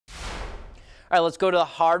All right, let's go to the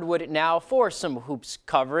hardwood now for some hoops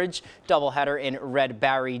coverage. Doubleheader in Red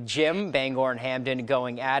Barry Gym. Bangor and Hampden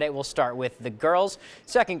going at it. We'll start with the girls.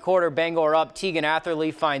 Second quarter, Bangor up. Tegan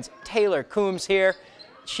Atherley finds Taylor Coombs here.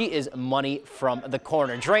 She is money from the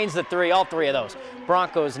corner. Drains the three, all three of those.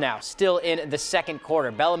 Broncos now still in the second quarter.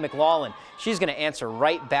 Bella McLaughlin, she's going to answer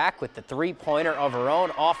right back with the three-pointer of her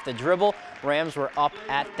own off the dribble. Rams were up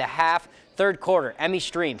at the half. Third quarter, Emmy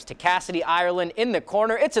Streams to Cassidy Ireland in the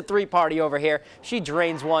corner. It's a three-party over here. She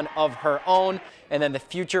drains one of her own. And then the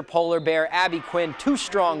future polar bear, Abby Quinn, too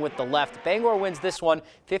strong with the left. Bangor wins this one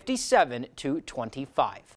 57-25.